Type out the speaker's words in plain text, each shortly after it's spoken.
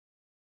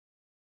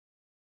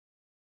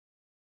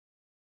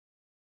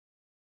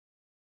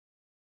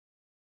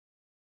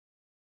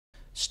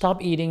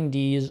Stop eating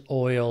these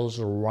oils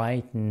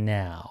right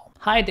now.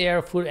 Hi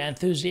there, food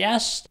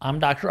enthusiasts. I'm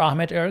Dr.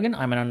 Ahmed Ergin.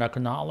 I'm an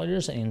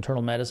endocrinologist and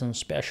internal medicine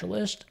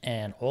specialist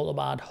and all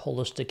about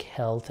holistic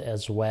health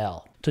as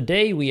well.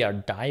 Today we are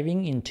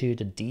diving into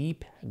the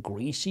deep,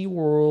 greasy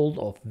world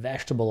of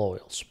vegetable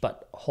oils.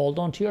 But hold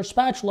on to your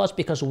spatulas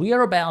because we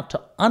are about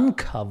to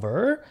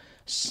uncover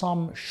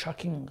some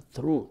shocking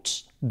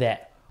truths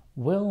that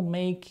will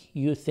make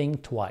you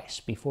think twice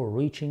before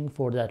reaching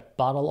for that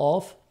bottle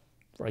of,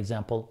 for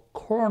example,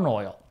 corn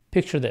oil.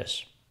 Picture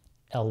this.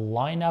 A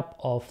lineup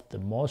of the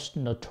most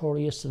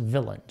notorious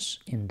villains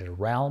in the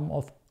realm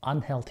of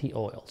unhealthy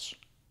oils.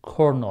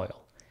 Corn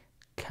oil,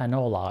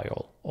 canola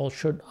oil, or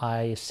should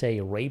I say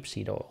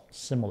rapeseed oil,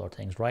 similar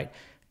things, right?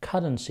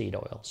 Cottonseed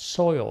oil,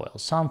 soy oil,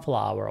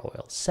 sunflower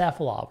oil,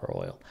 safflower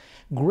oil,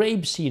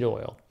 grapeseed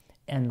oil,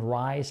 and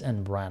rice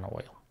and bran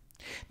oil.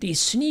 These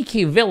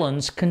sneaky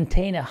villains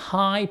contain a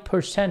high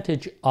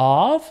percentage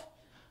of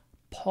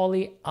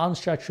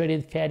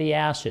polyunsaturated fatty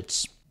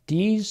acids.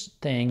 These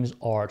things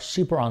are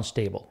super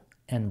unstable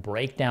and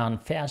break down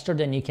faster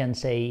than you can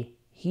say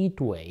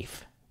heat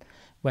wave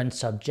when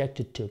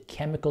subjected to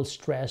chemical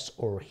stress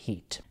or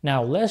heat.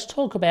 Now let's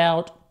talk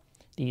about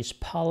these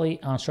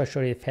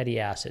polyunsaturated fatty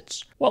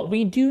acids. Well,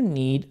 we do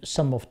need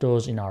some of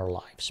those in our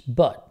lives,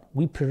 but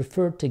we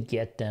prefer to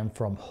get them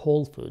from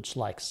whole foods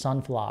like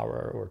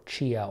sunflower or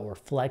chia or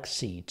flax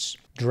seeds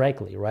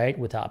directly, right,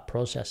 without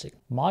processing.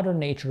 Modern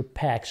nature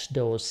packs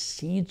those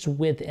seeds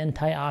with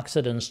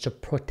antioxidants to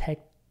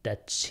protect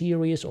that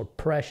serious or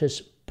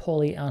precious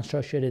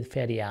polyunsaturated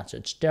fatty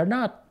acids. They're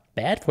not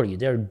bad for you,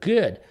 they're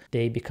good.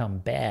 They become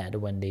bad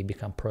when they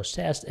become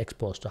processed,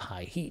 exposed to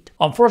high heat.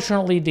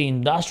 Unfortunately, the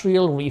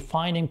industrial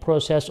refining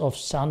process of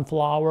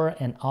sunflower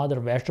and other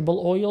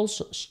vegetable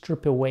oils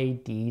strip away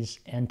these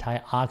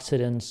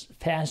antioxidants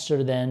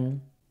faster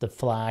than the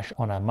flash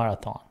on a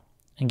marathon.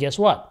 And guess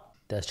what?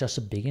 That's just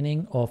the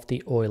beginning of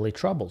the oily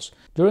troubles.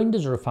 During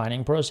this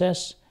refining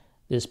process,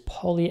 these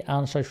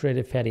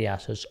polyunsaturated fatty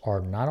acids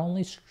are not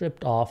only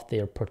stripped of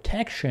their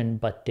protection,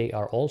 but they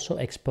are also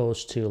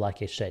exposed to,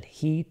 like I said,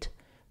 heat,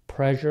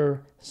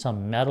 pressure,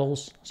 some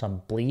metals,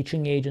 some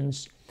bleaching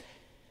agents.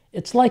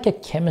 It's like a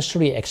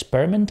chemistry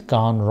experiment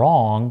gone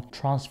wrong,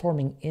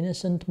 transforming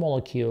innocent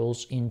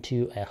molecules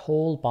into a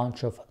whole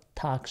bunch of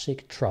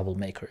toxic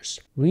troublemakers.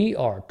 We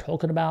are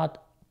talking about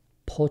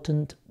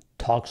potent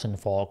toxin,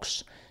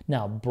 folks.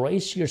 Now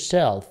brace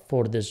yourself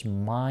for this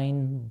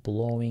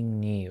mind-blowing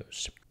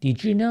news.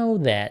 Did you know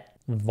that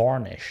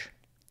varnish,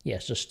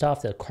 yes, the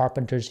stuff that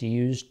carpenters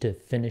use to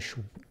finish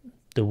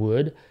the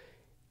wood,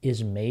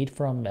 is made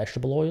from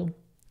vegetable oil?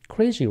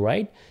 Crazy,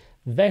 right?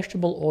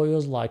 Vegetable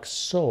oils like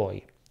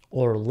soy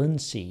or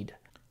linseed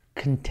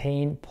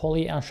contain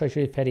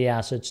polyunsaturated fatty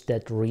acids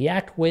that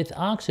react with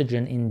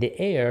oxygen in the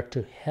air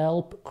to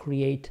help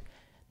create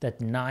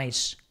that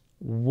nice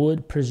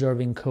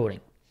wood-preserving coating.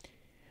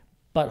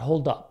 But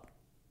hold up.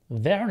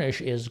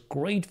 Varnish is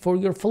great for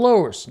your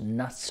floors,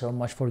 not so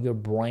much for your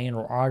brain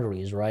or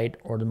arteries, right?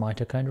 Or the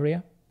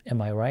mitochondria. Am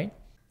I right?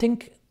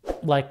 Think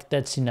like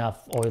that's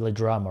enough oily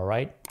drama,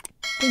 right?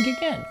 Think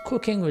again.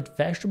 Cooking with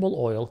vegetable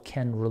oil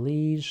can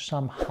release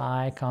some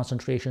high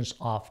concentrations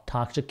of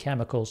toxic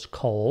chemicals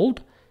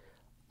called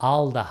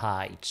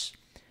aldehydes.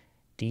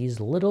 These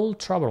little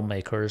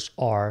troublemakers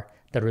are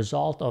the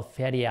result of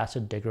fatty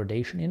acid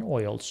degradation in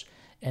oils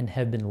and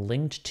have been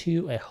linked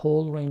to a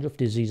whole range of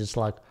diseases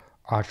like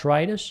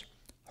arthritis,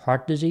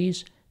 heart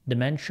disease,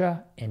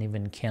 dementia, and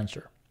even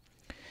cancer.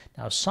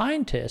 Now,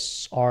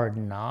 scientists are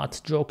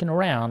not joking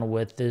around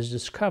with this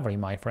discovery,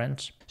 my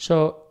friends.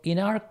 So, in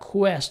our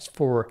quest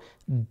for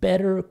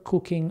better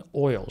cooking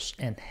oils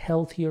and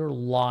healthier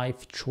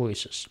life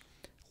choices,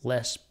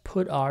 let's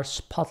put our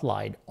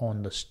spotlight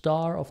on the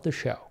star of the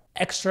show,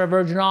 extra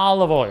virgin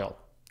olive oil,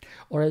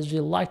 or as we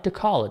like to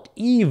call it,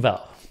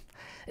 EVO.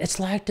 It's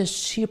like the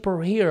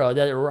superhero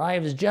that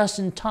arrives just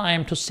in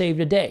time to save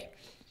the day.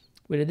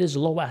 With this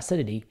low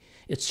acidity,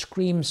 it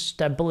screams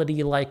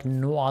stability like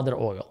no other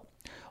oil.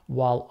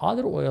 While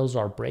other oils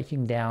are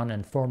breaking down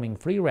and forming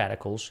free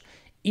radicals,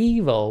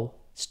 EVO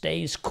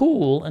stays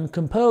cool and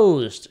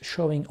composed,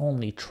 showing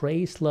only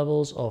trace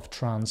levels of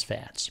trans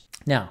fats.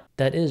 Now,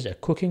 that is a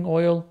cooking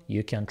oil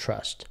you can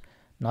trust.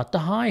 Not the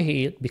high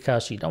heat,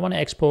 because you don't want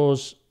to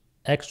expose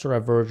extra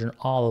virgin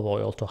olive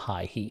oil to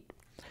high heat.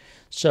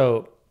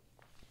 So,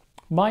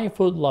 my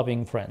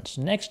food-loving friends,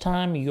 next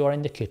time you are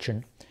in the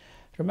kitchen,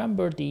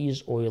 remember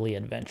these oily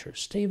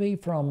adventures. Stay away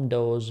from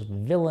those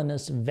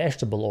villainous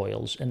vegetable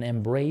oils and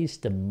embrace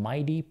the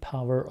mighty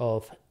power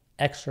of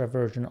extra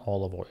virgin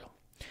olive oil.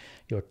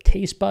 Your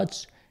taste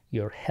buds,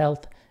 your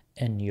health,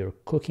 and your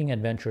cooking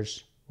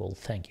adventures will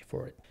thank you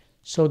for it.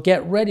 So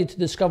get ready to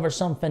discover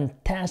some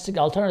fantastic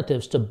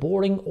alternatives to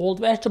boring old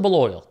vegetable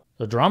oil.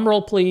 The drum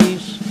roll,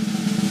 please.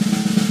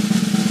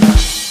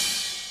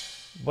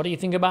 What do you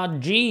think about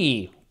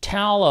ghee,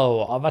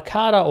 tallow,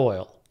 avocado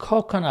oil,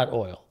 coconut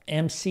oil,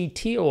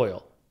 MCT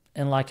oil,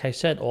 and like I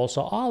said,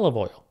 also olive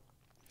oil?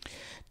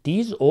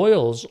 These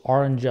oils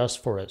aren't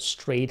just for a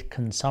straight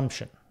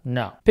consumption.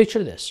 No.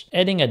 Picture this,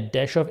 adding a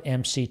dash of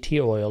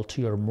MCT oil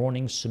to your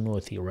morning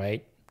smoothie,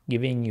 right?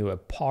 Giving you a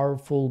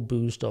powerful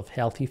boost of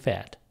healthy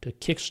fat to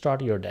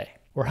kickstart your day.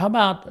 Or how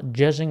about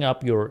jazzing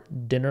up your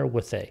dinner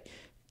with a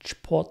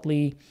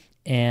chipotle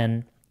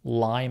and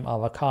lime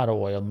avocado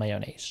oil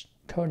mayonnaise,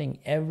 turning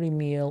every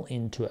meal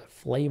into a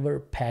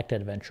flavor-packed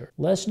adventure.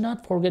 Let's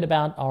not forget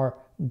about our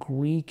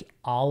Greek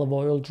olive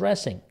oil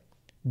dressing,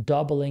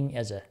 doubling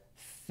as a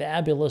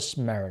fabulous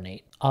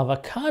marinade.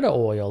 Avocado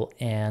oil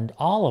and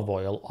olive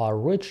oil are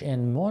rich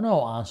in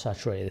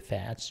monounsaturated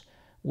fats,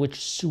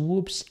 which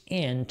swoops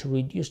in to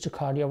reduce the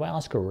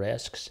cardiovascular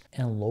risks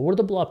and lower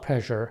the blood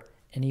pressure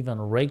and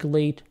even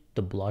regulate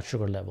the blood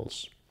sugar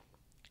levels.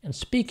 And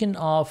speaking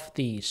of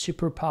the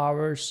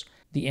superpowers,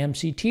 the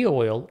MCT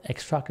oil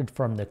extracted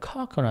from the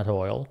coconut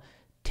oil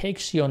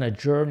takes you on a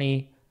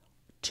journey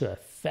to a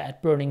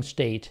fat-burning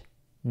state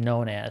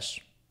known as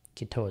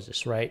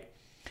ketosis, right?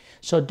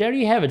 So there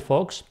you have it,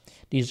 folks.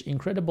 These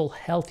incredible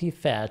healthy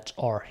fats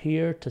are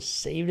here to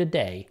save the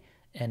day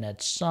and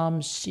add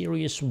some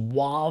serious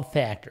wow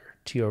factor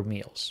to your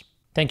meals.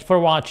 Thank you for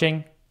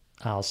watching.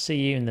 I'll see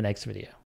you in the next video.